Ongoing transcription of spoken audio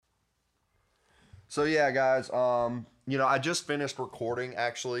So yeah, guys, I just finished recording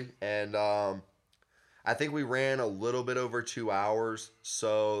actually, and I think we ran a little bit over 2 hours.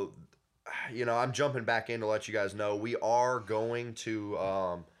 So, I'm jumping back in to let you guys know we are going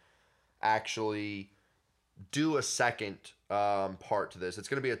to actually do a second part to this. It's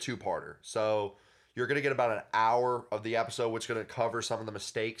going to be a two-parter. So you're going to get about an hour of the episode, which is going to cover some of the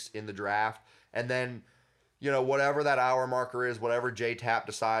mistakes in the draft, and then whatever that hour marker is, whatever J Tap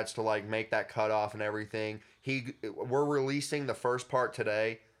decides to like make that cutoff and everything, we're releasing the first part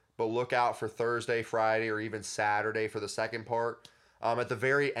today, but look out for Thursday, Friday, or even Saturday for the second part. At the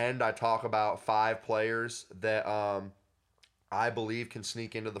very end, I talk about 5 players that I believe can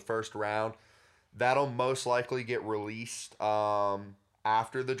sneak into the first round. That'll most likely get released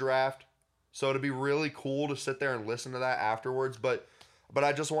after the draft. So it'd be really cool to sit there and listen to that afterwards. But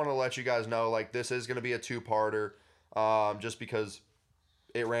I just want to let you guys know, like, this is going to be a two-parter, just because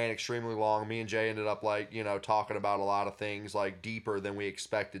it ran extremely long. Me and Jay ended up, like, talking about a lot of things, like, deeper than we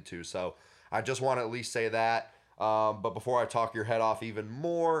expected to. So I just want to at least say that. But before I talk your head off even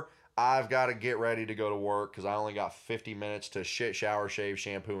more, I've got to get ready to go to work because I only got 50 minutes to shit, shower, shave,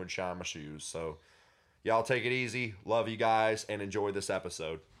 shampoo, and shine my shoes. So y'all take it easy. Love you guys, and enjoy this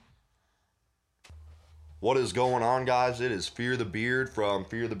episode. What is going on, guys? It is Fear the Beard from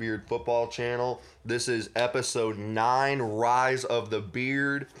Fear the Beard Football Channel. This is episode 9, Rise of the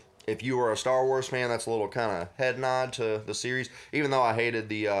Beard. If you are a Star Wars fan, that's a little kind of head nod to the series. Even though I hated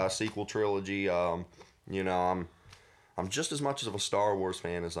the sequel trilogy, I'm just as much of a Star Wars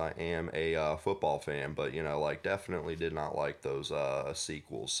fan as I am a football fan. But, definitely did not like those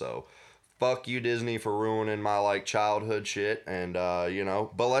sequels. So fuck you, Disney, for ruining my childhood shit. And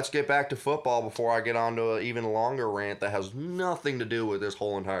but let's get back to football before I get on to an even longer rant that has nothing to do with this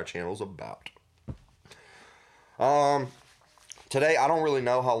whole entire channel's about. Today I don't really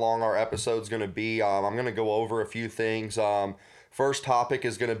know how long our episode's gonna be. I'm gonna go over a few things. First topic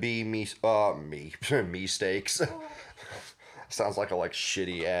is gonna be me steaks. Sounds like a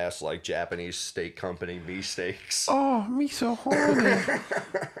shitty ass Japanese steak company, me steaks. Oh, me so horny.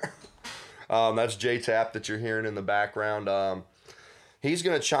 That's J Tap that you're hearing in the background. He's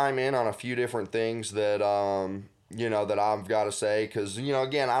going to chime in on a few different things that, that I've got to say. Because,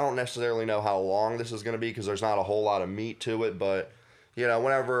 again, I don't necessarily know how long this is going to be because there's not a whole lot of meat to it. But,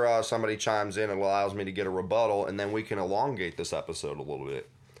 whenever somebody chimes in, it allows me to get a rebuttal. And then we can elongate this episode a little bit.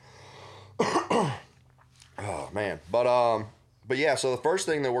 Oh, man. But yeah, so the first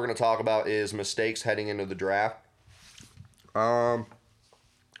thing that we're going to talk about is mistakes heading into the draft.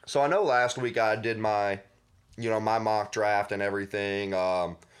 So I know last week I did my mock draft and everything.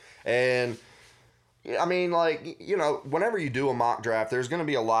 And I mean, whenever you do a mock draft, there's going to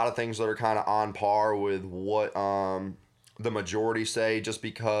be a lot of things that are kind of on par with what the majority say, just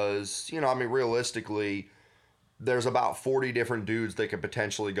because, realistically, there's about 40 different dudes that could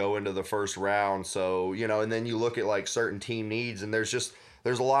potentially go into the first round. So, and then you look at certain team needs, and there's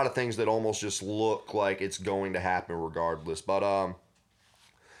a lot of things that almost just look like it's going to happen regardless. But,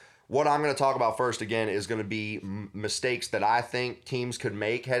 what I'm going to talk about first, again, is going to be mistakes that I think teams could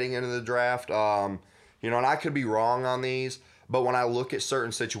make heading into the draft. And I could be wrong on these, but when I look at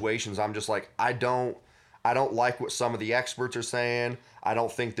certain situations, I'm just like, I don't like what some of the experts are saying. I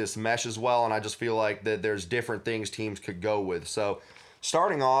don't think this meshes well, and I just feel like that there's different things teams could go with. So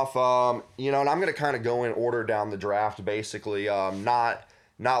starting off, and I'm going to kind of go in order down the draft, basically, not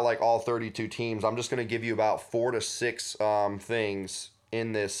like all 32 teams. I'm just going to give you about 4 to 6 things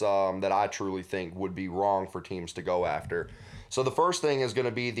in this that I truly think would be wrong for teams to go after. So the first thing is going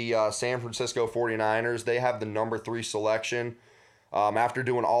to be the San Francisco 49ers. They have the number 3 selection. After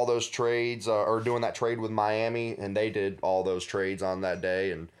doing all those trades, or doing that trade with Miami, and they did all those trades on that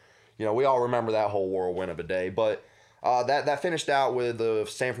day, and we all remember that whole whirlwind of a day. But that finished out with the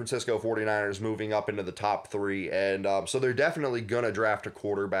San Francisco 49ers moving up into the top 3, and so they're definitely going to draft a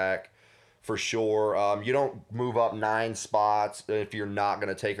quarterback for sure. You don't move up 9 spots if you're not going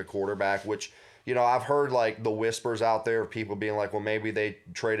to take a quarterback, which, I've heard the whispers out there of people being like, well, maybe they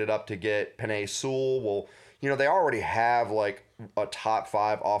traded up to get Penei Sewell. Well, they already have a top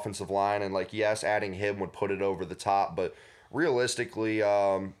 5 offensive line, and yes, adding him would put it over the top, but realistically,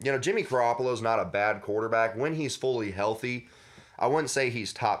 Jimmy Garoppolo's not a bad quarterback when he's fully healthy. I wouldn't say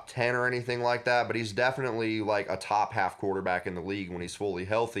he's top 10 or anything like that, but he's definitely a top half quarterback in the league when he's fully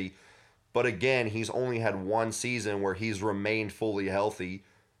healthy. But again, he's only had one season where he's remained fully healthy.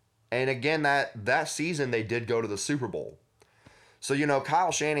 And again, that season they did go to the Super Bowl. So,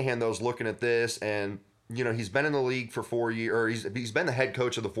 Kyle Shanahan, though, is looking at this, and, he's been in the league for 4 years, or he's been the head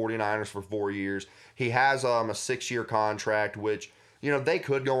coach of the 49ers for 4 years. He has a 6-year contract, which they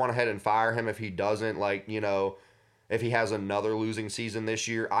could go on ahead and fire him if he doesn't, like, if he has another losing season this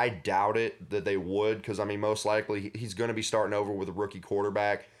year. I doubt it that they would, because, I mean, most likely he's going to be starting over with a rookie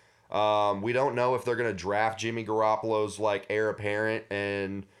quarterback. We don't know if they're going to draft Jimmy Garoppolo's, like, heir apparent,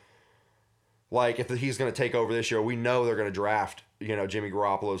 and, like, if he's going to take over this year. We know they're going to draft, Jimmy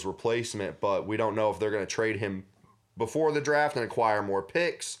Garoppolo's replacement, but we don't know if they're going to trade him before the draft and acquire more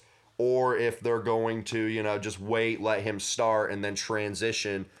picks, or if they're going to, just wait, let him start, and then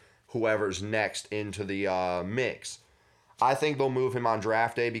transition whoever's next into the mix. I think they'll move him on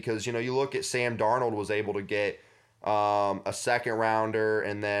draft day because, you look at Sam Darnold was able to get a second rounder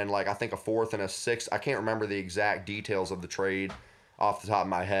and then, like, I think a fourth and a sixth. I can't remember the exact details of the trade off the top of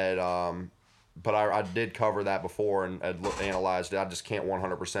my head, but I did cover that before and analyzed it. I just can't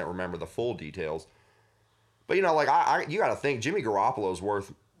 100% remember the full details. But, you got to think Jimmy Garoppolo's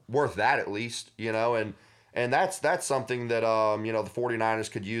worth that at least, and that's something that, the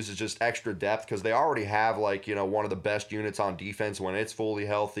 49ers could use as just extra depth because they already have, like, one of the best units on defense when it's fully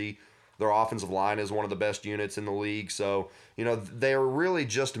healthy. Their offensive line is one of the best units in the league. So, they're really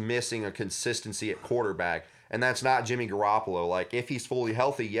just missing a consistency at quarterback, and that's not Jimmy Garoppolo. Like, if he's fully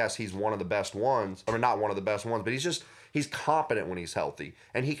healthy, yes, he's one of the best ones. I mean, not one of the best ones, but he's competent when he's healthy,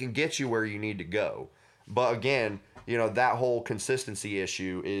 and he can get you where you need to go. But again, that whole consistency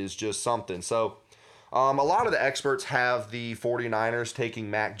issue is just something. So, a lot of the experts have the 49ers taking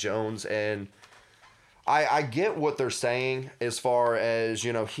Mac Jones, and I get what they're saying as far as,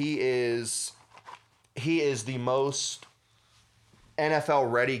 he is the most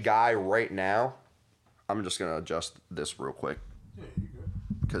NFL-ready guy right now. I'm just going to adjust this real quick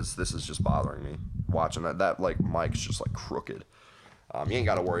because this is just bothering me. Watching that like, mic's just, like, crooked. You ain't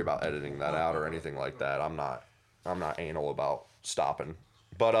got to worry about editing that out or anything like that. I'm not anal about stopping.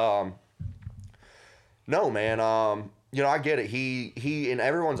 But, no, man, I get it. He in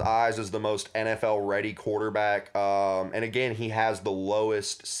everyone's eyes is the most NFL-ready quarterback. And again, he has the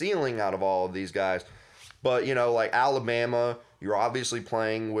lowest ceiling out of all of these guys. But, like Alabama, you're obviously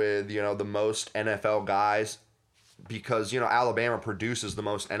playing with, the most NFL guys because, Alabama produces the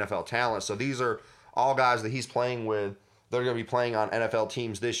most NFL talent. So these are all guys that he's playing with. They're going to be playing on NFL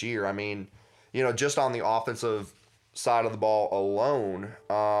teams this year. I mean, just on the offensive side of the ball alone,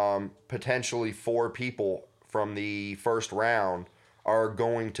 potentially 4 people from the first round are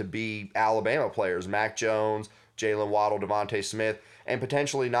going to be Alabama players. Mac Jones, Jalen Waddle, Devontae Smith, and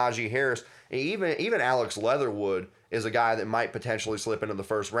potentially Najee Harris. And even Alex Leatherwood is a guy that might potentially slip into the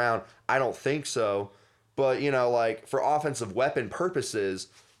first round. I don't think so. But, like, for offensive weapon purposes,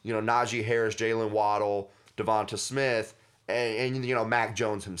 Najee Harris, Jalen Waddle, Devonta Smith, and Mac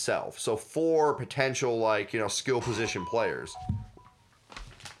Jones himself. So 4 potential, like, skill position players.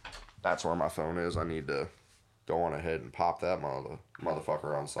 That's where my phone is. I need to go on ahead and pop that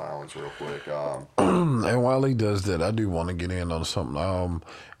motherfucker on silence real quick. And while he does that, I do want to get in on something.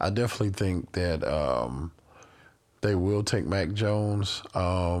 I definitely think that they will take Mac Jones.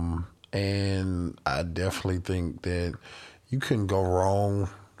 And I definitely think that you couldn't go wrong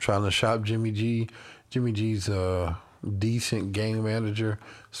trying to shop Jimmy G. Jimmy G's a decent game manager,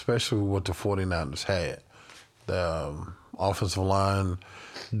 especially what the 49ers had. The offensive line,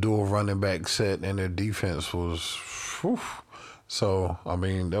 dual running back set, and their defense was, whew. So, I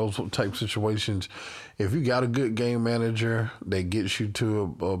mean, those type situations, if you got a good game manager that gets you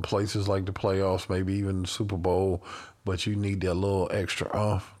to places like the playoffs, maybe even the Super Bowl, but you need that little extra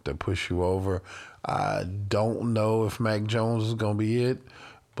oomph to push you over. I don't know if Mac Jones is going to be it,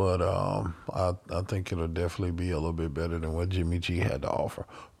 but I think it'll definitely be a little bit better than what Jimmy G had to offer.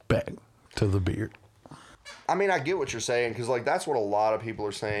 Back to the beard. I mean, I get what you're saying because, like, that's what a lot of people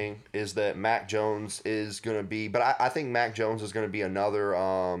are saying is that Mac Jones is going to be – but I think Mac Jones is going to be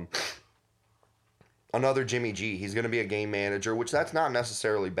another Jimmy G. He's going to be a game manager, which that's not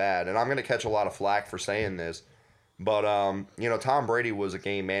necessarily bad. And I'm going to catch a lot of flack for saying this. But, Tom Brady was a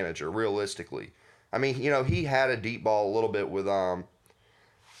game manager, realistically. I mean, he had a deep ball a little bit with, when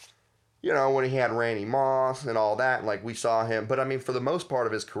he had Randy Moss and all that. Like, we saw him. But, I mean, for the most part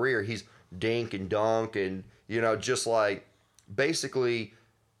of his career, he's dink and dunk and, just, like, basically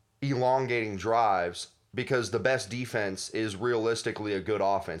elongating drives because the best defense is realistically a good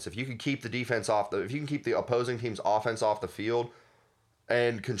offense. If you can keep the opposing team's offense off the field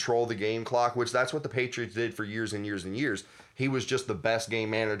and control the game clock, which that's what the Patriots did for years and years and years, he was just the best game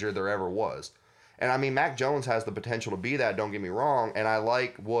manager there ever was. And, I mean, Mac Jones has the potential to be that, don't get me wrong, and I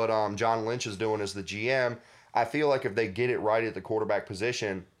like what John Lynch is doing as the GM. I feel like if they get it right at the quarterback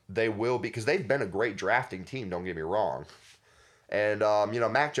position, they will be, because they've been a great drafting team, don't get me wrong. And,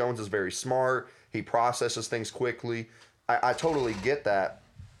 Mac Jones is very smart. He processes things quickly. I totally get that.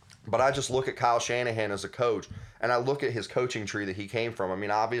 But I just look at Kyle Shanahan as a coach, and I look at his coaching tree that he came from. I mean,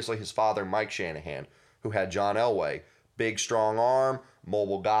 obviously his father, Mike Shanahan, who had John Elway, big, strong arm,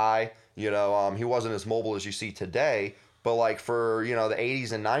 mobile guy. He wasn't as mobile as you see today, but like for the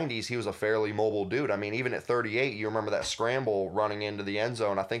 80s and 90s, he was a fairly mobile dude. I mean, even at 38, you remember that scramble running into the end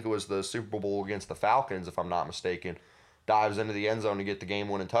zone. I think it was the Super Bowl against the Falcons, if I'm not mistaken. Dives into the end zone to get the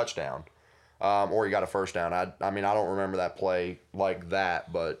game-winning touchdown, or he got a first down. I mean, I don't remember that play like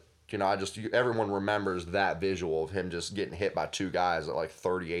that, but. Everyone remembers that visual of him just getting hit by two guys at like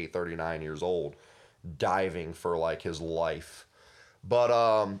 38, 39 years old, diving for like his life. But,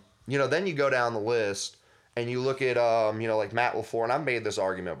 then you go down the list and you look at, like Matt LaFleur, and I've made this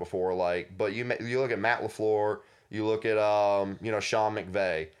argument before, but you look at Matt LaFleur, you look at, Sean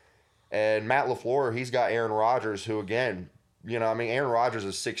McVay, and Matt LaFleur, he's got Aaron Rodgers, who again, Aaron Rodgers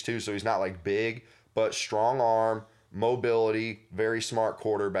is 6'2", so he's not like big, but strong arm, mobility, very smart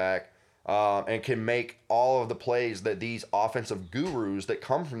quarterback, and can make all of the plays that these offensive gurus that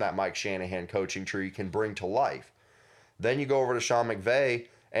come from that Mike Shanahan coaching tree can bring to life. Then you go over to Sean McVay,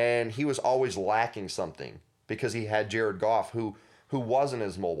 and he was always lacking something because he had Jared Goff, who wasn't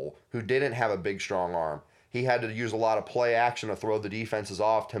as mobile, who didn't have a big, strong arm. He had to use a lot of play action to throw the defenses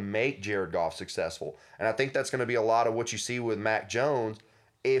off to make Jared Goff successful. And I think that's going to be a lot of what you see with Mac Jones.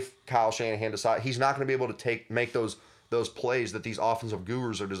 If Kyle Shanahan decides, he's not going to be able to make those plays that these offensive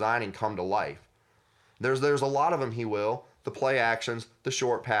gurus are designing come to life. There's a lot of them he will. The play actions, the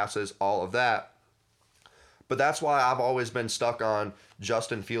short passes, all of that. But that's why I've always been stuck on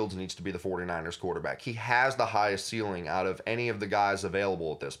Justin Fields needs to be the 49ers quarterback. He has the highest ceiling out of any of the guys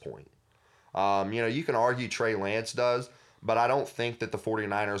available at this point. You can argue Trey Lance does, but I don't think that the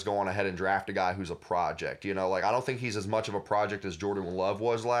 49ers go on ahead and draft a guy who's a project. I don't think he's as much of a project as Jordan Love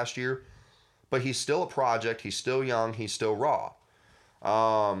was last year. But he's still a project. He's still young. He's still raw.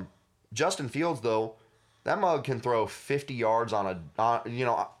 Justin Fields, though, that mug can throw 50 yards on a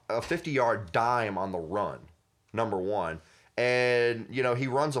 50-yard dime on the run, number one. And, he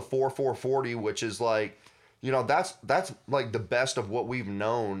runs a 4.4 40, which is like, that's like the best of what we've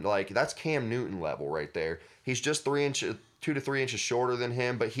known. Like, that's Cam Newton level right there. He's just 2 to 3 inches shorter than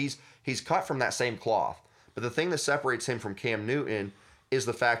him, but he's cut from that same cloth. But the thing that separates him from Cam Newton is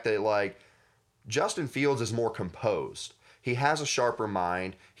the fact that, like, Justin Fields is more composed. He has a sharper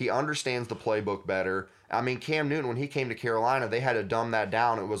mind. He understands the playbook better. I mean, Cam Newton, when he came to Carolina, they had to dumb that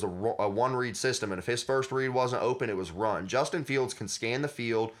down. It was a one-read system, and if his first read wasn't open, it was run. Justin Fields can scan the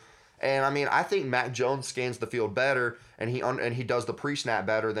field, and I mean, I think Mac Jones scans the field better, and he does the pre-snap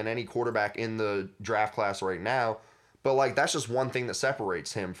better than any quarterback in the draft class right now. But like, that's just one thing that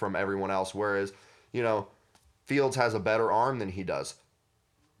separates him from everyone else. Whereas, Fields has a better arm than he does.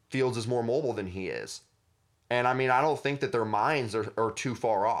 Fields is more mobile than he is. And I mean, I don't think that their minds are too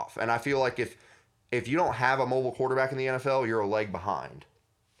far off. And I feel like if you don't have a mobile quarterback in the NFL, you're a leg behind.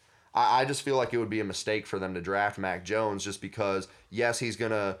 I just feel like it would be a mistake for them to draft Mac Jones just because, yes, he's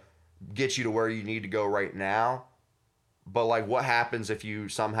going to get you to where you need to go right now. But like, what happens if you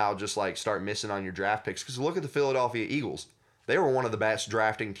somehow just like start missing on your draft picks? Because look at the Philadelphia Eagles. They were one of the best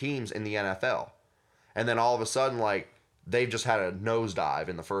drafting teams in the NFL. And then all of a sudden, like, they've just had a nosedive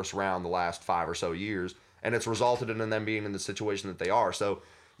in the first round the last 5 or so years, and it's resulted in them being in the situation that they are. So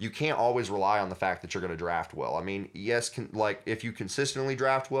you can't always rely on the fact that you're going to draft well. I mean, yes, if you consistently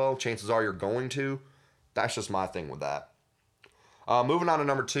draft well, chances are you're going to. That's just my thing with that. Moving on to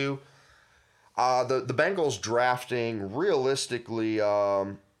number 2, the Bengals drafting realistically,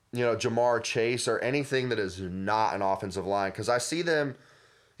 Jamar Chase or anything that is not an offensive line, because I see them.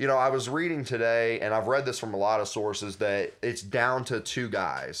 I was reading today, and I've read this from a lot of sources, that it's down to 2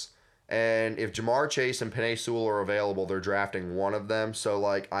 guys. And if Jamar Chase and Penei Sewell are available, they're drafting one of them. So,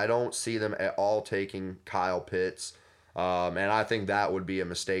 like, I don't see them at all taking Kyle Pitts. And I think that would be a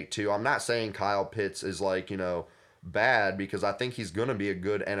mistake, too. I'm not saying Kyle Pitts is, like, bad, because I think he's going to be a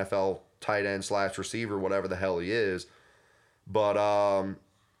good NFL tight end / receiver, whatever the hell he is. But,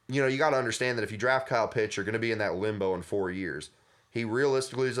 you got to understand that if you draft Kyle Pitts, you're going to be in that limbo in 4 years. He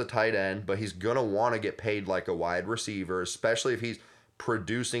realistically is a tight end, but he's going to want to get paid like a wide receiver, especially if he's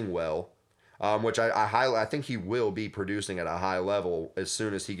producing well, which I think he will be producing at a high level as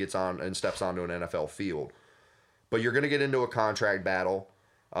soon as he gets on and steps onto an NFL field. But you're going to get into a contract battle.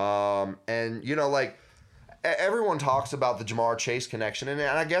 And, like, everyone talks about the Jamar Chase connection, and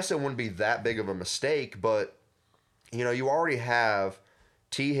I guess it wouldn't be that big of a mistake, but, you already have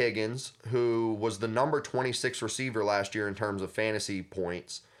T. Higgins, who was the number 26 receiver last year in terms of fantasy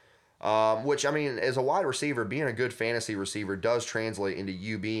points, which, I mean, as a wide receiver, being a good fantasy receiver does translate into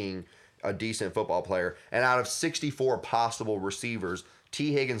you being a decent football player. And out of 64 possible receivers,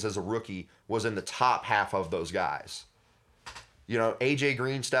 T. Higgins as a rookie was in the top half of those guys. You know, A.J.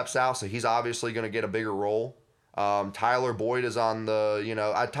 Green steps out, so he's obviously going to get a bigger role. Tyler Boyd is on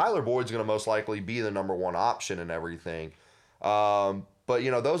the, Tyler Boyd's going to most likely be the number one option and everything. But,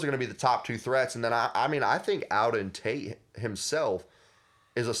 those are going to be the top two threats. And then, I think Auden Tate himself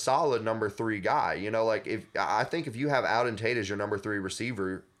is a solid number 3 guy. If you have Auden Tate as your number 3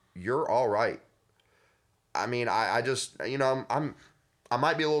 receiver, you're all right. I might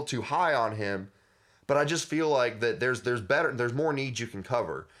be a little too high on him, but I just feel like that there's more needs you can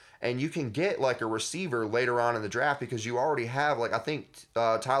cover. And you can get like a receiver later on in the draft because you already have, like, I think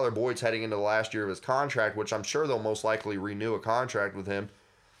Tyler Boyd's heading into the last year of his contract, which I'm sure they'll most likely renew a contract with him.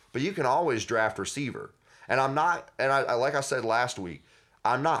 But you can always draft receiver. And like I said last week,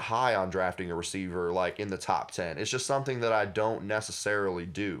 I'm not high on drafting a receiver like in the top 10. It's just something that I don't necessarily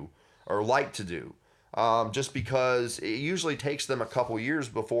do or like to do. Just because it usually takes them a couple years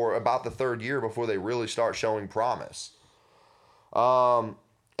about the third year before they really start showing promise. And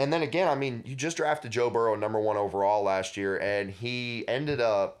then again, you just drafted Joe Burrow number 1 overall last year, and he ended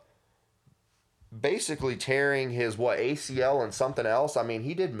up basically tearing his ACL and something else.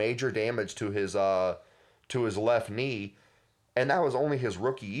 He did major damage to his left knee, and that was only his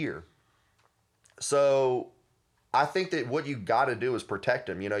rookie year. So I think that what you got to do is protect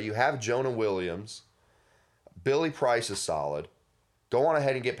him. You have Jonah Williams. Billy Price is solid. Go on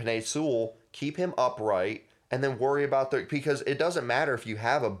ahead and get Penei Sewell. Keep him upright. And then worry about because it doesn't matter if you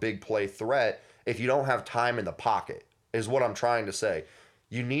have a big play threat if you don't have time in the pocket, is what I'm trying to say.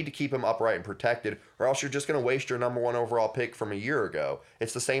 You need to keep him upright and protected, or else you're just going to waste your number 1 overall pick from a year ago.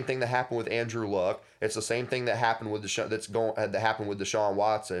 It's the same thing that happened with Andrew Luck. It's the same thing that happened with Deshaun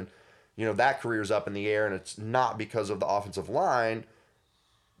Watson. That career's up in the air, and it's not because of the offensive line.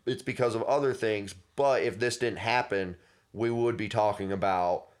 It's because of other things. But if this didn't happen, we would be talking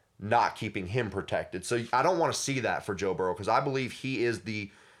about not keeping him protected. So I don't want to see that for Joe Burrow because I believe he is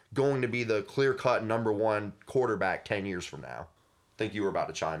going to be the clear-cut number 1 quarterback 10 years from now. I think you were about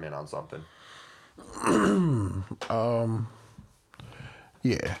to chime in on something.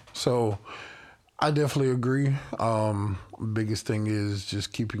 Yeah. So I definitely agree. Biggest thing is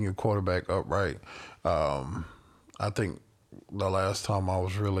just keeping your quarterback upright. I think the last time I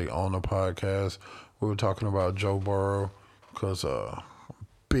was really on the podcast, we were talking about Joe Burrow because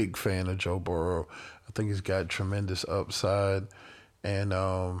big fan of Joe Burrow. I think he's got tremendous upside, and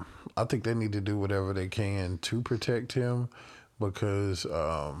I think they need to do whatever they can to protect him because, it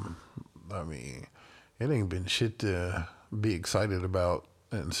ain't been shit to be excited about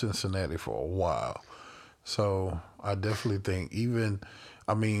in Cincinnati for a while. So I definitely think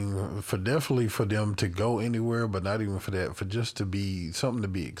for them to go anywhere, but not even for that, for just to be something to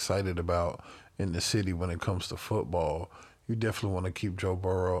be excited about in the city when it comes to football, you definitely want to keep Joe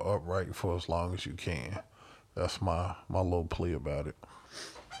Burrow upright for as long as you can. That's my little plea about it.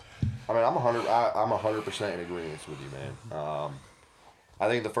 I'm 100% in agreement with you, man. I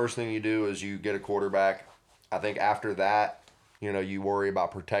think the first thing you do is you get a quarterback. I think after that, you worry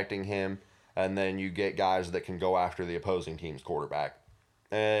about protecting him, and then you get guys that can go after the opposing team's quarterback.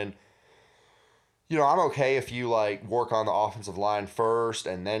 And I'm okay if you work on the offensive line first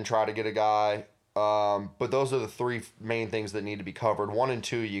and then try to get a guy. But those are the 3 main things that need to be covered. 1 and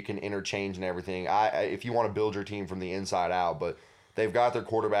 2 you can interchange and everything. If you want to build your team from the inside out, but they've got their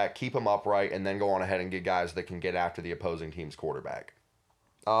quarterback, keep them upright, and then go on ahead and get guys that can get after the opposing team's quarterback.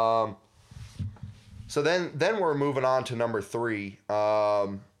 So then we're moving on to number 3,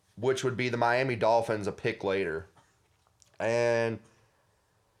 which would be the Miami Dolphins, a pick later. And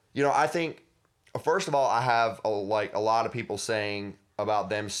I think first of all, I have a lot of people saying about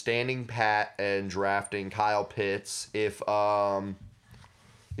them standing pat and drafting Kyle Pitts if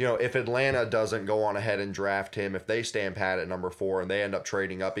Atlanta doesn't go on ahead and draft him, if they stand pat at number 4 and they end up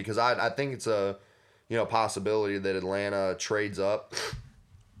trading up, because I think it's a possibility that Atlanta trades up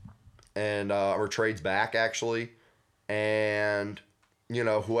and or trades back actually, and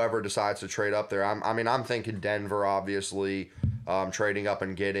whoever decides to trade up there, I'm thinking Denver obviously, trading up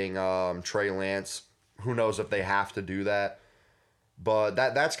and getting Trey Lance. Who knows if they have to do that. But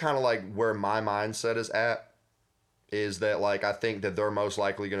that's kind of where my mindset is at, is that I think that they're most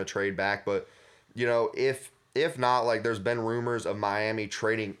likely going to trade back. But, if not, there's been rumors of Miami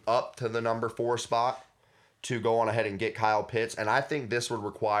trading up to the number 4 spot to go on ahead and get Kyle Pitts. And I think this would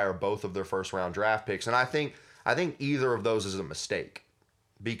require both of their first round draft picks. And I think either of those is a mistake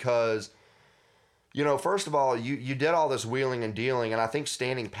because, first of all, you did all this wheeling and dealing, and I think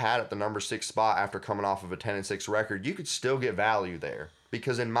standing pat at the number 6 spot after coming off of a 10-6 record, you could still get value there.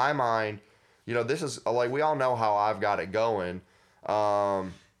 because in my mind, this is like, we all know how I've got it going. But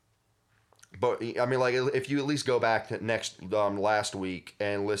I mean, like, if you at least go back to last week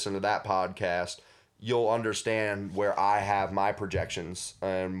and listen to that podcast, you'll understand where I have my projections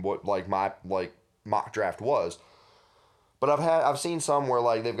and what my mock draft was. But I've seen some where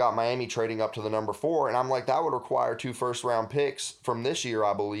like they've got Miami trading up to the number 4, and I'm like, that would require 2 first-round picks from this year,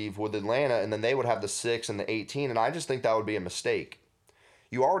 I believe, with Atlanta, and then they would have the 6 and the 18, and I just think that would be a mistake.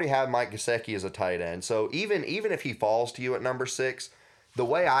 You already have Mike Gesicki as a tight end, so even if he falls to you at number 6, the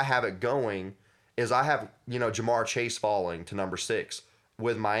way I have it going is I have Ja'Marr Chase falling to number 6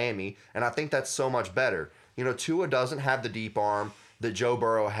 with Miami, and I think that's so much better. Tua doesn't have the deep arm that Joe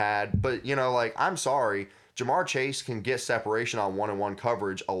Burrow had, but I'm sorry. Ja'Marr Chase can get separation on one-on-one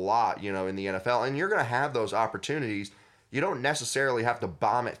coverage a lot, in the NFL, and you're going to have those opportunities. You don't necessarily have to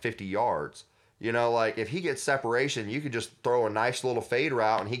bomb at 50 yards. If he gets separation, you could just throw a nice little fade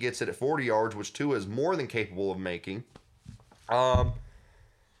route, and he gets it at 40 yards, which Tua is more than capable of making. And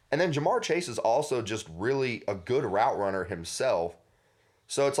then Ja'Marr Chase is also just really a good route runner himself.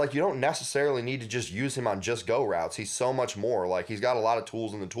 So it's like you don't necessarily need to just use him on just go routes. He's so much more. Like, he's got a lot of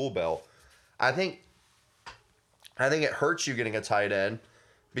tools in the tool belt. I think it hurts you getting a tight end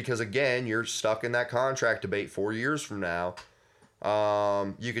because, again, you're stuck in that contract debate 4 years from now.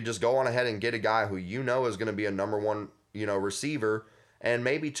 You could just go on ahead and get a guy who is going to be a number 1, receiver, and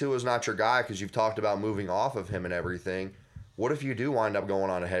maybe Tua's not your guy because you've talked about moving off of him and everything. What if you do wind up going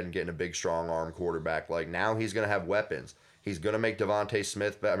on ahead and getting a big, strong arm quarterback? Like, now he's going to have weapons. He's going to make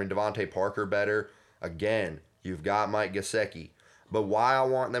Devontae Parker better. Again, you've got Mike Gesicki. But why I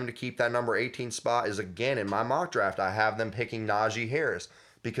want them to keep that number 18 spot is, again, in my mock draft, I have them picking Najee Harris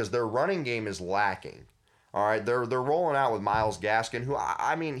because their running game is lacking. All right, they're rolling out with Myles Gaskin, who,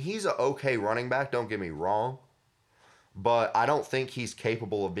 I mean, he's an okay running back, don't get me wrong. But I don't think he's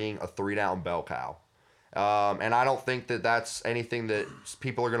capable of being a 3-down bell cow. And I don't think that that's anything that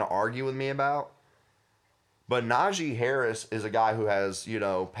people are going to argue with me about. But Najee Harris is a guy who has,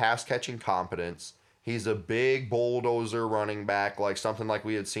 pass-catching competence. He's a big bulldozer running back, like something like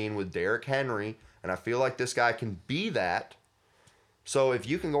we had seen with Derrick Henry, and I feel like this guy can be that. So if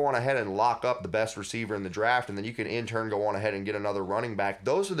you can go on ahead and lock up the best receiver in the draft, and then you can in turn go on ahead and get another running back,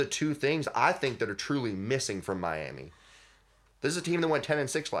 those are the 2 things I think that are truly missing from Miami. This is a team that went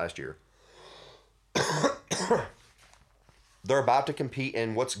 10-6 last year. They're about to compete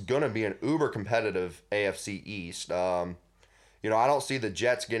in what's going to be an uber competitive AFC East. I don't see the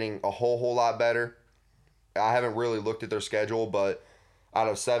Jets getting a whole lot better. I haven't really looked at their schedule, but out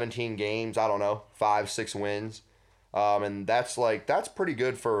of 17 games, I don't know, 5-6 wins. And that's pretty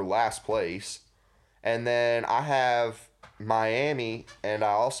good for last place. And then I have Miami, and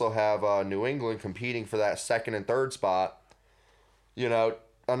I also have New England competing for that 2nd and 3rd spot.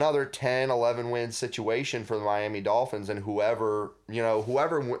 Another 10-11 win situation for the Miami Dolphins, and whoever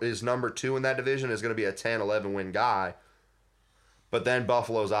is number 2 in that division is going to be a 10-11 win guy. But then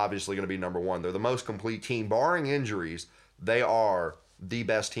Buffalo's obviously going to be number 1. They're the most complete team. Barring injuries, they are the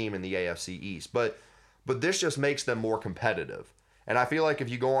best team in the AFC East. But this just makes them more competitive. And I feel like if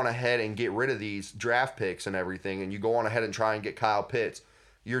you go on ahead and get rid of these draft picks and everything, and you go on ahead and try and get Kyle Pitts,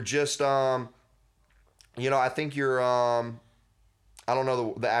 you're just, I think you're, I don't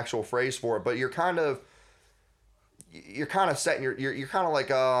know the actual phrase for it, but you're kind of setting you're kind of like,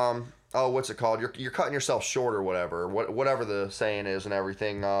 what's it called? You're cutting yourself short or whatever the saying is and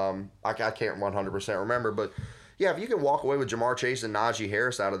everything. I can't 100% remember, but yeah, if you can walk away with Ja'Marr Chase and Najee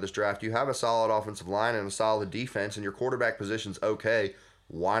Harris out of this draft, you have a solid offensive line and a solid defense, and your quarterback position's okay.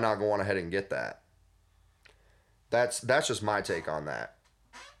 Why not go on ahead and get that? That's just my take on that.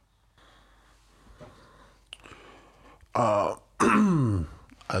 I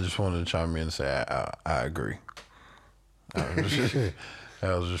just wanted to chime in and say I agree. That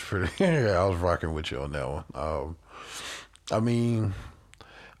was just pretty. I was rocking with you on that one. I mean,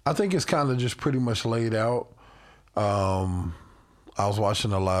 I think it's kind of just pretty much laid out. I was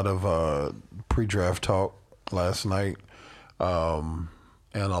watching a lot of pre-draft talk last night, and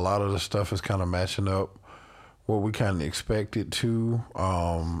a lot of the stuff is kind of matching up what we kind of expected to,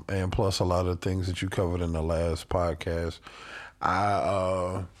 and plus a lot of things that you covered in the last podcast.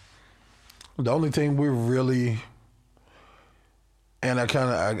 The only thing we're really, and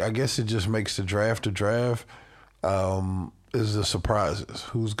I guess it just makes the draft a draft, is the surprises.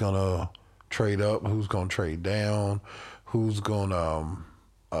 Who's gonna trade up? Who's gonna trade down? Who's gonna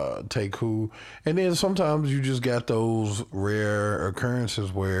take who? And then sometimes you just got those rare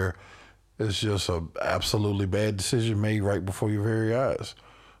occurrences where it's just a absolutely bad decision made right before your very eyes.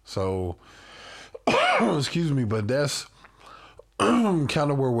 So, excuse me, but that's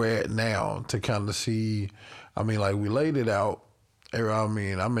kind of where we're at now to kind of see. I mean, like we laid it out. I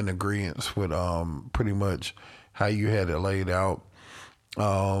mean, I'm in agreement with pretty much how you had it laid out.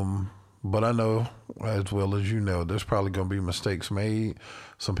 But I know, as well as you know, there's probably going to be mistakes made.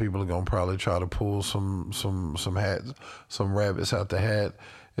 Some people are going to probably try to pull some rabbits out the hat.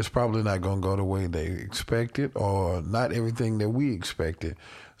 It's probably not going to go the way they expected, or not everything that we expected.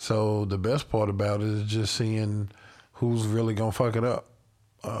 So the best part about it is just seeing who's really going to fuck it up.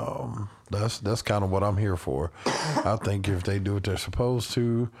 That's kind of what I'm here for. I think if they do what they're supposed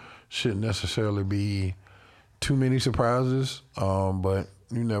to, shouldn't necessarily be too many surprises. But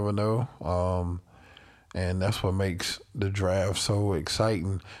you never know. And that's what makes the draft so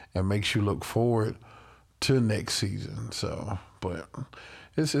exciting and makes you look forward to next season. So, but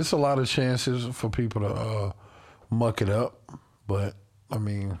it's a lot of chances for people to muck it up. But I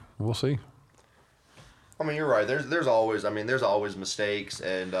mean, we'll see. I mean, you're right. There's always mistakes,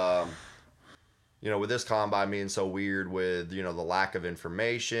 and with this combine being so weird with the lack of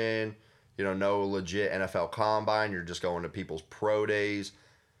information, no legit NFL combine. You're just going to people's pro days.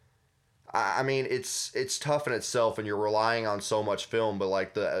 I mean, it's tough in itself, and you're relying on so much film. But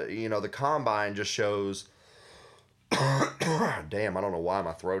like the combine just shows. Damn, I don't know why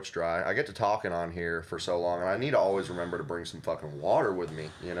my throat's dry. I get to talking on here for so long, and I need to always remember to bring some fucking water with me,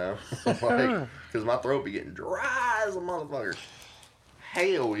 like, because my throat be getting dry as a motherfucker.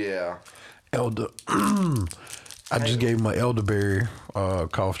 Hell yeah. I just gave my elderberry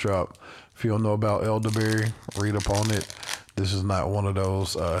cough drop. If you don't know about elderberry, read up on it. This is not one of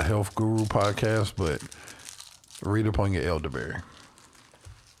those health guru podcasts, but read up on your elderberry.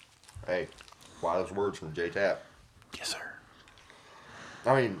 Hey, wise words from J-Tap. Yes, sir.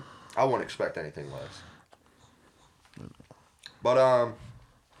 I mean, I wouldn't expect anything less. But,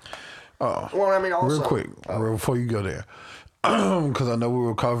 well, I mean, also... Real quick, before you go there, because I know we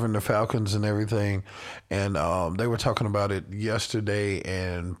were covering the Falcons and everything, and they were talking about it yesterday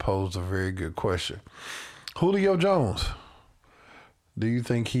and posed a very good question. Julio Jones, do you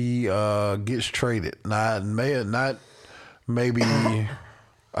think he gets traded? Not maybe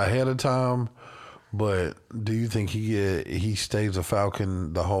ahead of time, but do you think he stays a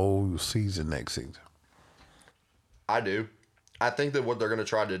Falcon the whole season next season? I do. I think that what they're going to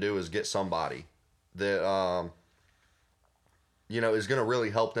try to do is get somebody that is going to really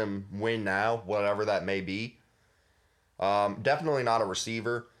help them win now, whatever that may be. Definitely not a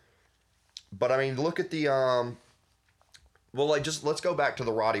receiver. But, I mean, look at the let's go back to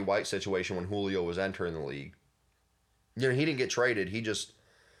the Roddy White situation when Julio was entering the league. He didn't get traded. He just...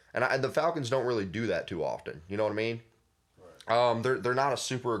 And the Falcons don't really do that too often. You know what I mean? Right. They're not a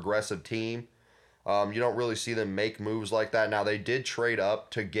super aggressive team. You don't really see them make moves like that. Now, they did trade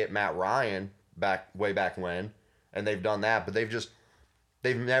up to get Matt Ryan way back when, and they've done that, but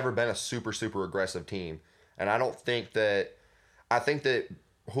they've never been a super, super aggressive team. And I think that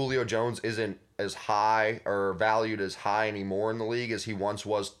Julio Jones isn't as high or valued as high anymore in the league as he once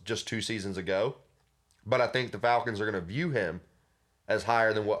was just 2 seasons ago. But I think the Falcons are going to view him as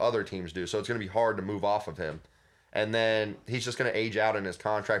higher than what other teams do. So it's going to be hard to move off of him. And then he's just going to age out in his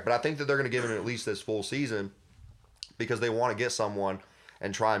contract. But I think that they're going to give him at least this full season because they want to get someone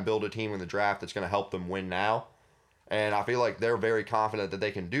and try and build a team in the draft that's going to help them win now. And I feel like they're very confident that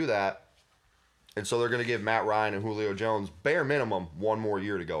they can do that. And so they're going to give Matt Ryan and Julio Jones, bare minimum, 1 more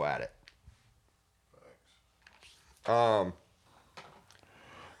year to go at it. Because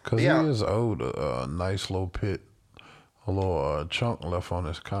he is old. A nice little pit. A little chunk left on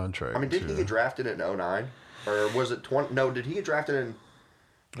his contract. I mean, did he get drafted in 2009? Or was it 20? No, did he get drafted in...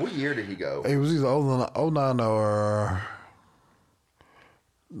 What year did he go? It was either 2009 or...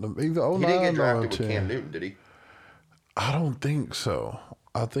 Either 2009 he didn't get drafted with Cam Newton, did he? I don't think so.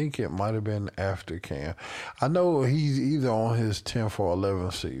 I think it might have been after Cam. I know he's either on his 10th or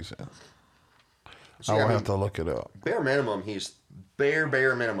 11th season. See, I will have to look it up. Bare minimum, he's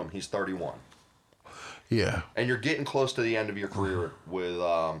 31. Yeah. And you're getting close to the end of your career with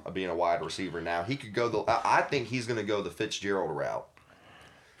being a wide receiver now. He could go I think he's going to go the Fitzgerald route.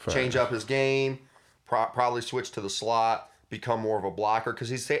 Fair. Change up his game, probably switch to the slot, become more of a blocker because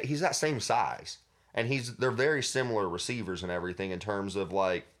he's that same size. And they're very similar receivers and everything in terms of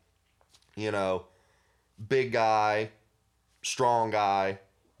big guy, strong guy,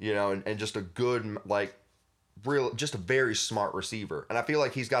 and just a good just a very smart receiver. And I feel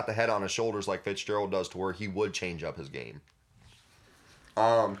like he's got the head on his shoulders like Fitzgerald does to where he would change up his game.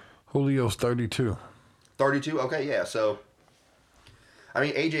 Julio's 32. 32? Okay, yeah. So, I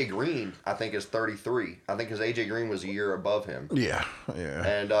mean, A.J. Green, I think, is 33. I think because A.J. Green was a year above him. Yeah.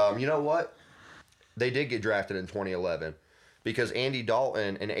 And you know what? They did get drafted in 2011. because Andy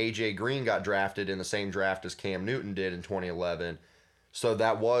Dalton and AJ Green got drafted in the same draft as Cam Newton did in 2011. So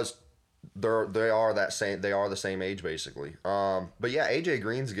that was they are the same age basically. But yeah, AJ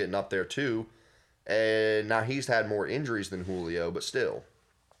Green's getting up there too, and now he's had more injuries than Julio, but still.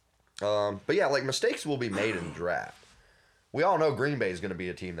 But yeah, like mistakes will be made in the draft. We all know Green Bay is going to be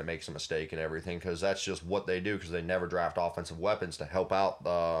a team that makes a mistake and everything because that's just what they do because they never draft offensive weapons to help out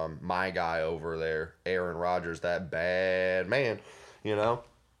my guy over there, Aaron Rodgers, that bad man, you know.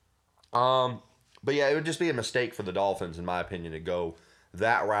 But yeah, it would just be a mistake for the Dolphins, in my opinion, to go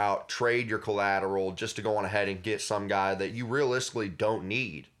that route, trade your collateral just to go on ahead and get some guy that you realistically don't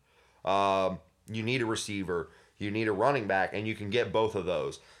need. You need a receiver, you need a running back, and you can get both of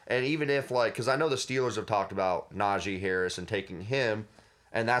those. And even if, like, because I know the Steelers have talked about Najee Harris and taking him,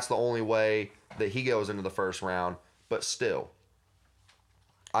 and that's the only way that he goes into the first round, but still.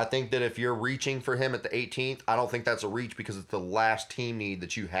 I think that if you're reaching for him at the 18th, I don't think that's a reach because it's the last team need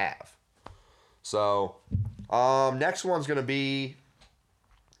that you have. So, next one's going to be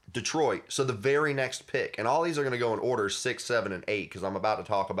Detroit. So the very next pick. And all these are going to go in order 6, 7, and 8 because I'm about to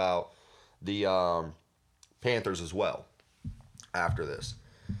talk about the Panthers as well after this.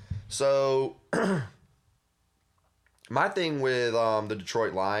 So, my thing with the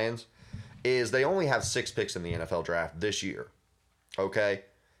Detroit Lions is they only have 6 picks in the NFL draft this year. Okay?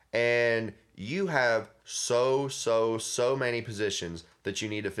 And you have so many positions that you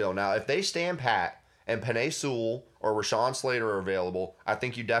need to fill. Now, if they stand pat and Penei Sewell or Rashawn Slater are available, I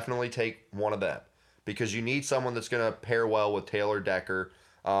think you definitely take one of them because you need someone that's going to pair well with Taylor Decker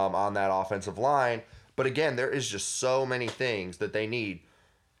on that offensive line. But again, there is just so many things that they need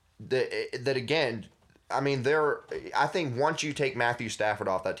that again, I mean, I think once you take Matthew Stafford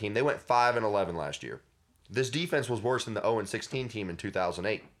off that team, they went 5-11 last year. This defense was worse than the 0-16 team in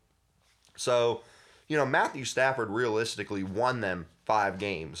 2008. So, you know, Matthew Stafford realistically won them 5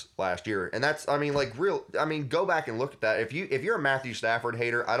 games last year. And that's, I mean, go back and look at that. If you're a Matthew Stafford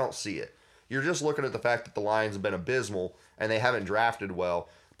hater, I don't see it. You're just looking at the fact that the Lions have been abysmal and they haven't drafted well.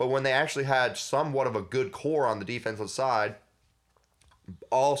 But when they actually had somewhat of a good core on the defensive side,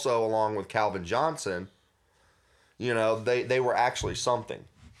 also along with Calvin Johnson, you know, they were actually something.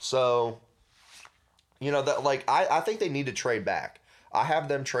 So, you know, that like I think they need to trade back. I have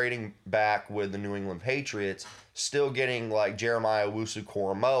them trading back with the New England Patriots, still getting like Jeremiah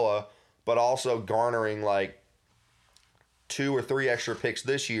Owusu-Koramoah, but also garnering like 2 or 3 extra picks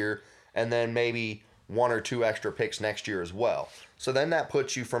this year, and then maybe 1 or 2 extra picks next year as well. So then that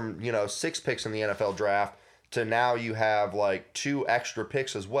puts you from, you know, 6 picks in the NFL draft to now you have like 2 extra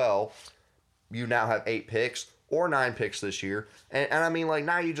picks as well. You now have 8 picks or 9 picks this year. And I mean, like,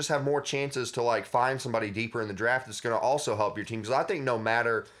 now you just have more chances to like find somebody deeper in the draft that's going to also help your team. Because I think no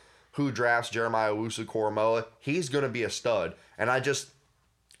matter who drafts Jeremiah Owusu-Koramoah, he's going to be a stud. And I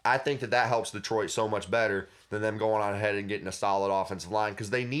think that helps Detroit so much better than them going on ahead and getting a solid offensive line because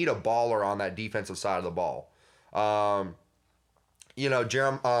they need a baller on that defensive side of the ball. You know,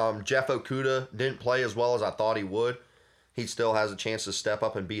 Jeff Okudah didn't play as well as I thought he would. He still has a chance to step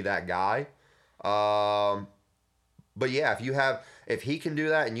up and be that guy. But yeah, if he can do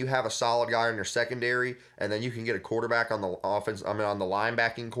that and you have a solid guy in your secondary and then you can get a quarterback on the offense, on the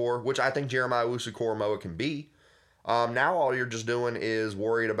linebacking core, which I think Jeremiah Owusu-Koramoah can be. Now all you're just doing is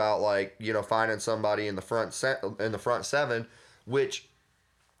worried about like, you know, finding somebody in the front 7, which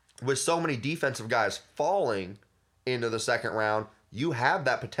with so many defensive guys falling into the second round, you have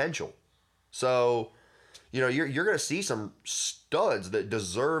that potential. So, you know, you're going to see some studs that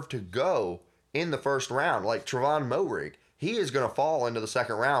deserve to go in the first round, like Trevon Moehrig. He is going to fall into the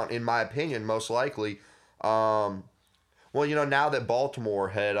second round, in my opinion, most likely. Well, you know, now that Baltimore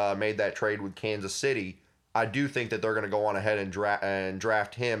had made that trade with Kansas City, I do think that they're going to go on ahead and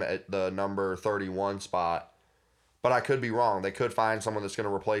draft him at the number 31 spot. But I could be wrong. They could find someone that's going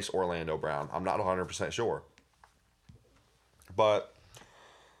to replace Orlando Brown. I'm not 100% sure. But,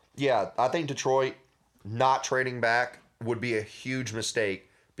 yeah, I think Detroit not trading back would be a huge mistake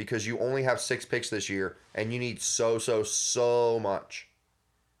because you only have 6 picks this year and you need so much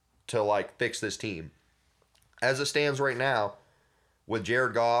to, like, fix this team. As it stands right now, with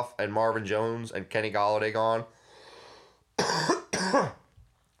Jared Goff and Marvin Jones and Kenny Golladay gone,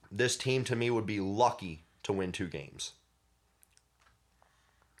 this team to me would be lucky to win 2 games.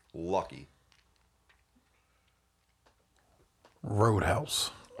 Lucky. Roadhouse.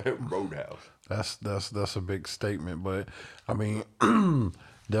 Roadhouse. That's a big statement, but I mean,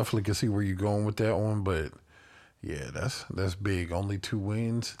 definitely can see where you're going with that one. But yeah, that's big. Only 2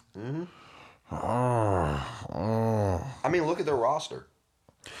 wins. Mm-hmm. I mean, look at their roster.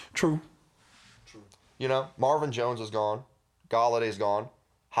 True. You know, Marvin Jones is gone. Galladay's gone.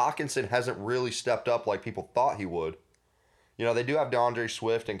 Hawkinson hasn't really stepped up like people thought he would. You know, they do have DeAndre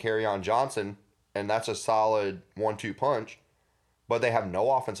Swift and Kerryon Johnson, and that's a solid 1-2 punch, but they have no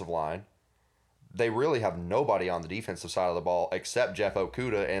offensive line. They really have nobody on the defensive side of the ball except Jeff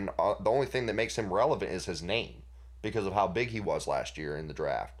Okudah, and the only thing that makes him relevant is his name because of how big he was last year in the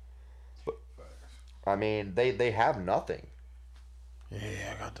draft. But I mean, they have nothing.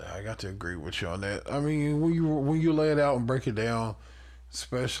 Yeah, I got to agree with you on that. I mean, when you lay it out and break it down,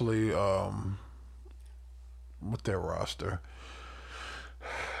 especially with their roster,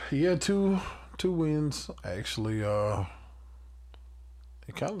 yeah, two wins actually.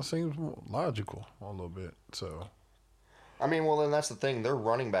 It kind of seems logical a little bit. So, I mean, well, then that's the thing. Their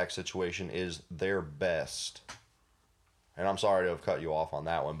running back situation is their best. And I'm sorry to have cut you off on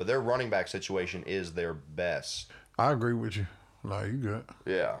that one, but their running back situation is their best. I agree with you. No, you good.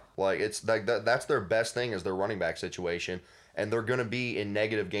 Yeah, like it's like that's their best thing is their running back situation, and they're gonna be in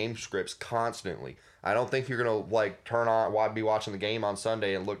negative game scripts constantly. I don't think you're gonna like be watching the game on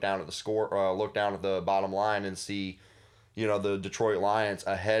Sunday and look down at the score, look down at the bottom line and see, you know, the Detroit Lions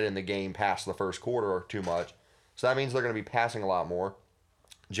ahead in the game past the first quarter too much. So that means they're going to be passing a lot more.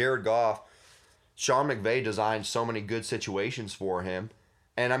 Jared Goff, Sean McVay designed so many good situations for him.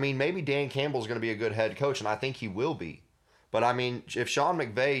 And I mean, maybe Dan Campbell's going to be a good head coach, and I think he will be. But I mean, if Sean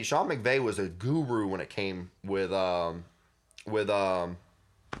McVay was a guru when it came with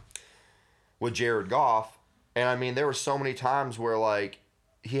Jared Goff. And I mean, there were so many times where like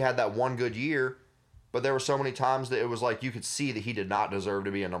he had that one good year, but there were so many times that it was like you could see that he did not deserve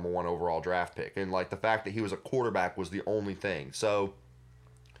to be a number 1 overall draft pick. And like the fact that he was a quarterback was the only thing. So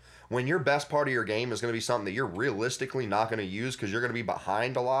when your best part of your game is going to be something that you're realistically not going to use because you're going to be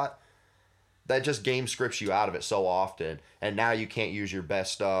behind a lot, that just game scripts you out of it so often. And now you can't use your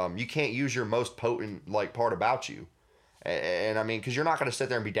best, you can't use your most potent like part about you. And I mean, because you're not going to sit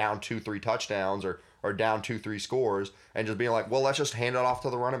there and be down 2-3 touchdowns or down 2-3 scores and just being like, well, let's just hand it off to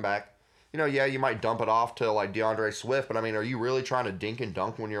the running back. You know, yeah, you might dump it off to like DeAndre Swift, but I mean, are you really trying to dink and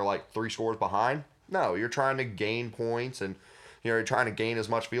dunk when you're like 3 scores behind? No, you're trying to gain points and you're trying to gain as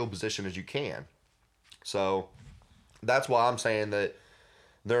much field position as you can. So that's why I'm saying that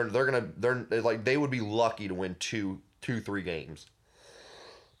they're like they would be lucky to win 2-3 games.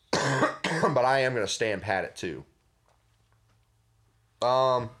 But I am gonna stand pat at 2.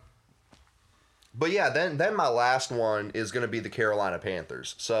 But yeah, then my last one is gonna be the Carolina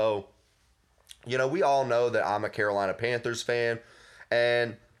Panthers. So, you know, we all know that I'm a Carolina Panthers fan,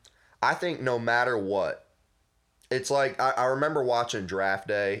 and I think no matter what, it's like I remember watching Draft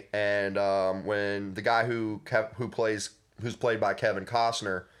Day, and when the guy who's played by Kevin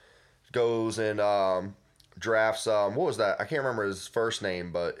Costner goes and drafts what was that? I can't remember his first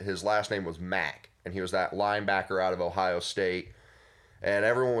name, but his last name was Mack, and he was that linebacker out of Ohio State. And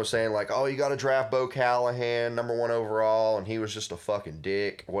everyone was saying like, oh, you got to draft Bo Callahan, number 1 overall, and he was just a fucking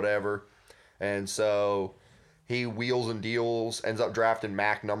dick, whatever. And so he wheels and deals, ends up drafting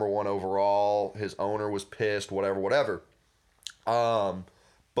Mack number 1 overall. His owner was pissed, whatever.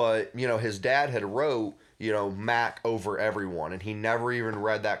 But, you know, his dad had wrote, you know, Mack over everyone, and he never even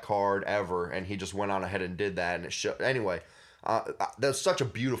read that card ever, and he just went on ahead and did that, and it showed. Anyway, that's such a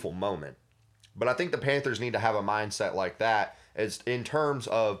beautiful moment. But I think the Panthers need to have a mindset like that. It's in terms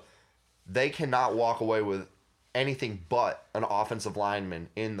of they cannot walk away with anything but an offensive lineman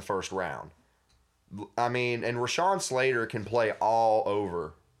in the first round. I mean, and Rashawn Slater can play all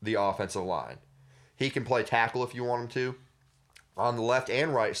over the offensive line. He can play tackle if you want him to, on the left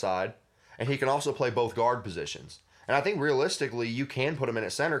and right side, and he can also play both guard positions. And I think realistically, you can put him in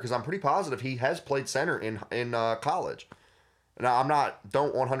at center because I'm pretty positive he has played center in college. Now,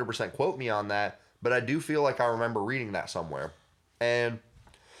 don't 100% quote me on that, but I do feel like I remember reading that somewhere. And,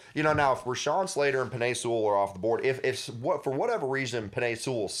 you know, now if Rashawn Slater and Penei Sewell are off the board, if for whatever reason Penei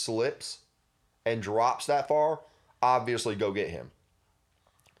Sewell slips and drops that far, obviously go get him.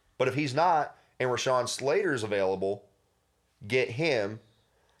 But if he's not and Rashawn Slater's available, get him.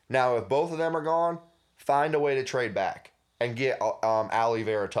 Now, if both of them are gone, find a way to trade back and get Ali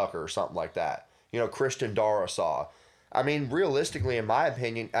Vera Tucker or something like that. You know, Christian Darrisaw. I mean, realistically, in my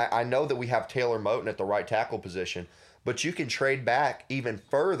opinion, I know that we have Taylor Moton at the right tackle position, but you can trade back even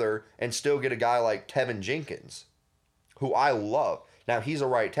further and still get a guy like Tevin Jenkins, who I love. Now, he's a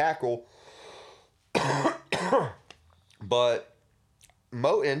right tackle, but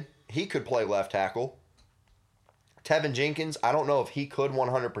Moton, he could play left tackle. Tevin Jenkins, I don't know if he could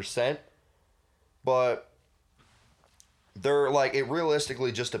 100%, but they're like, it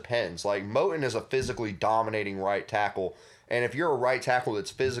realistically just depends. Like, Moton is a physically dominating right tackle, and if you're a right tackle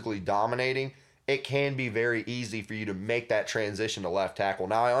that's physically dominating, it can be very easy for you to make that transition to left tackle.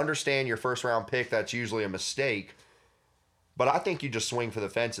 Now, I understand your first round pick, that's usually a mistake, but I think you just swing for the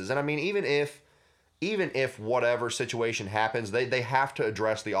fences. And I mean, even if whatever situation happens, they have to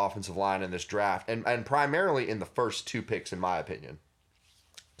address the offensive line in this draft, and primarily in the first 2 picks, in my opinion.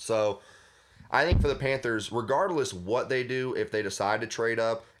 So I think for the Panthers, regardless what they do, if they decide to trade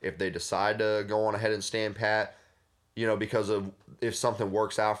up, if they decide to go on ahead and stand pat, because of if something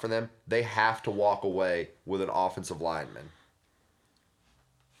works out for them, they have to walk away with an offensive lineman.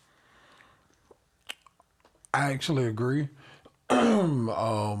 I actually agree.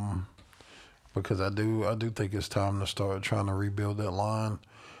 Because I do think it's time to start trying to rebuild that line.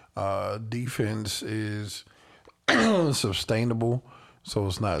 Defense is sustainable, so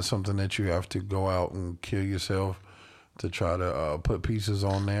it's not something that you have to go out and kill yourself to try to put pieces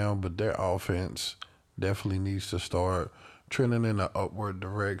on now. But their offense definitely needs to start trending in an upward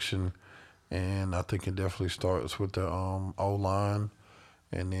direction, and I think it definitely starts with the O-line,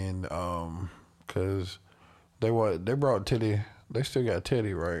 and then because they brought Teddy. They still got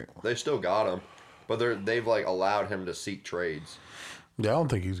Teddy, right? They still got him, but they've allowed him to seek trades. Yeah, I don't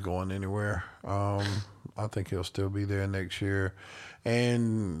think he's going anywhere. I think he'll still be there next year.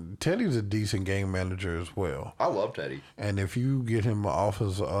 And Teddy's a decent game manager as well. I love Teddy. And if you get him more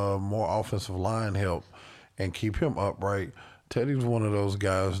offensive line help and keep him upright, Teddy's one of those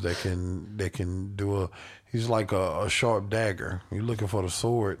guys that can do he's like a sharp dagger. You're looking for the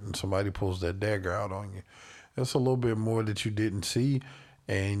sword and somebody pulls that dagger out on you. That's a little bit more that you didn't see,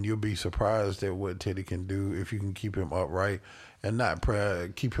 and you'll be surprised at what Teddy can do if you can keep him upright and not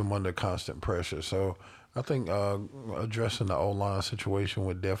keep him under constant pressure. So I think addressing the O-line situation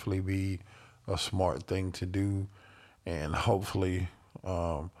would definitely be a smart thing to do, and hopefully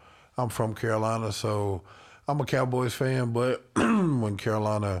I'm from Carolina, so I'm a Cowboys fan, but when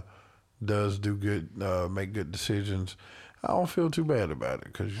Carolina does do good, make good decisions, I don't feel too bad about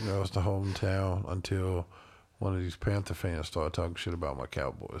it because, it's the hometown until one of these Panther fans start talking shit about my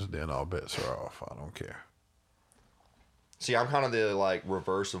Cowboys, then all bets are off. I don't care. See, I'm kind of the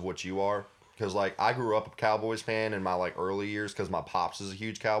reverse of what you are, because I grew up a Cowboys fan in my early years because my pops is a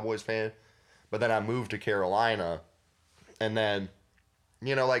huge Cowboys fan, but then I moved to Carolina, and then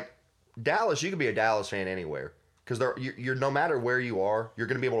Dallas, you could be a Dallas fan anywhere because you're no matter where you are, you're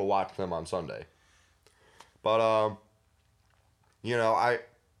gonna be able to watch them on Sunday. But I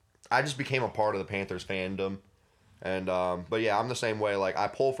just became a part of the Panthers fandom. And but yeah, I'm the same way. I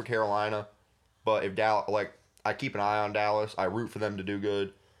pull for Carolina, but if Dallas, I keep an eye on Dallas. I root for them to do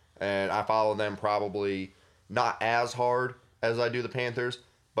good, and I follow them probably not as hard as I do the Panthers,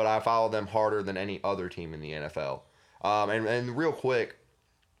 but I follow them harder than any other team in the NFL. And real quick,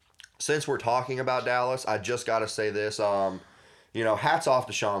 since we're talking about Dallas, I just got to say this. Hats off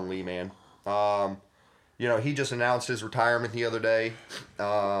to Sean Lee, man. He just announced his retirement the other day.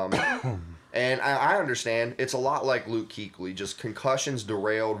 And I understand it's a lot like Luke Kuechly. Just concussions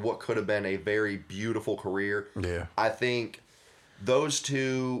derailed what could have been a very beautiful career. Yeah. I think those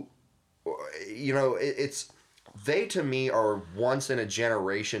two, they to me are once in a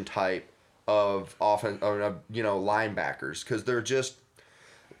generation type of linebackers because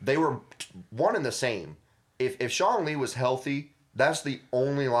they were one and the same. If Sean Lee was healthy, that's the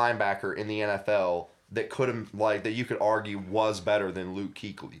only linebacker in the NFL that could have that you could argue was better than Luke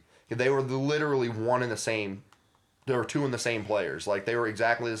Kuechly. They were literally one and the same. There were two in the same players. They were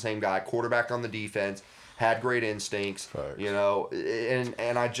exactly the same guy. Quarterback on the defense, had great instincts. Facts.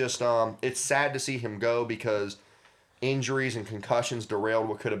 And I just it's sad to see him go because injuries and concussions derailed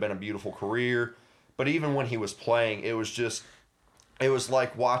what could have been a beautiful career. But even when he was playing, it was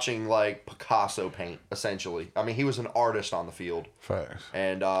like watching Picasso paint essentially. I mean, he was an artist on the field. Facts.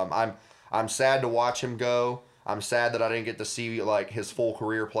 And I'm sad to watch him go. I'm sad that I didn't get to see his full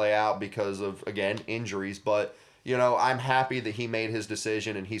career play out because of, again, injuries. But, I'm happy that he made his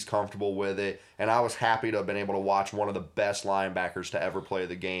decision and he's comfortable with it. And I was happy to have been able to watch one of the best linebackers to ever play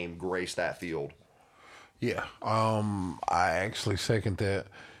the game grace that field. Yeah. I actually second that.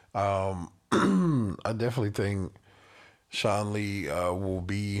 I definitely think Sean Lee will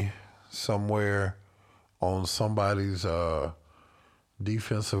be somewhere on somebody's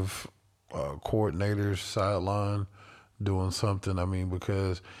defensive coordinator's sideline doing something. I mean,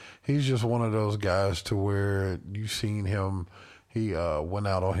 because he's just one of those guys to where you've seen him. He went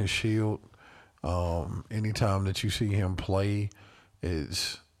out on his shield. Anytime that you see him play,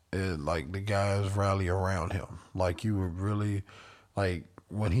 it's the guys rally around him. You would really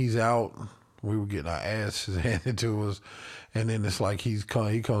when he's out, we were getting our asses handed to us, and then it's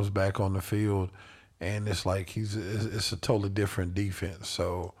he comes back on the field, and it's it's a totally different defense.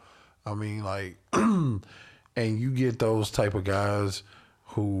 So I mean, like, and you get those type of guys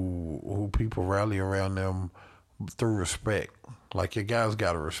who people rally around them through respect. Like, your guys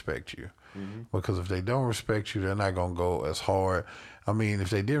got to respect you. Mm-hmm. Because if they don't respect you, they're not going to go as hard. I mean, if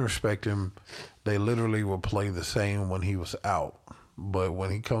they didn't respect him, they literally would play the same when he was out. But when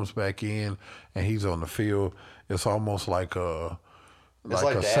he comes back in and he's on the field, it's almost like a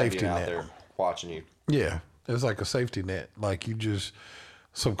safety net. Out there watching you. Yeah, it's like a safety net. Like, you just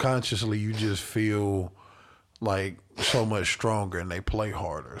subconsciously you just feel like so much stronger and they play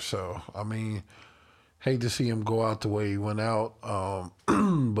harder. So I mean, hate to see him go out the way he went out,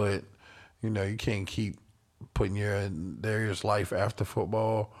 but you can't keep putting there's life after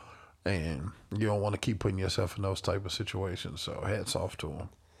football, and you don't want to keep putting yourself in those type of situations. So hats off to him.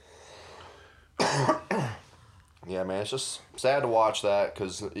 Yeah, man, it's just sad to watch that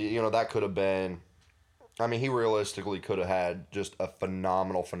because, that could have been, I mean, he realistically could have had just a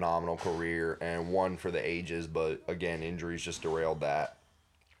phenomenal career and one for the ages, but again, injuries just derailed that.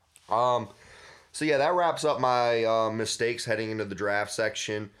 So yeah, that wraps up my mistakes heading into the draft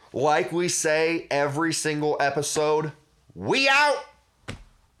section. Like we say every single episode, we out!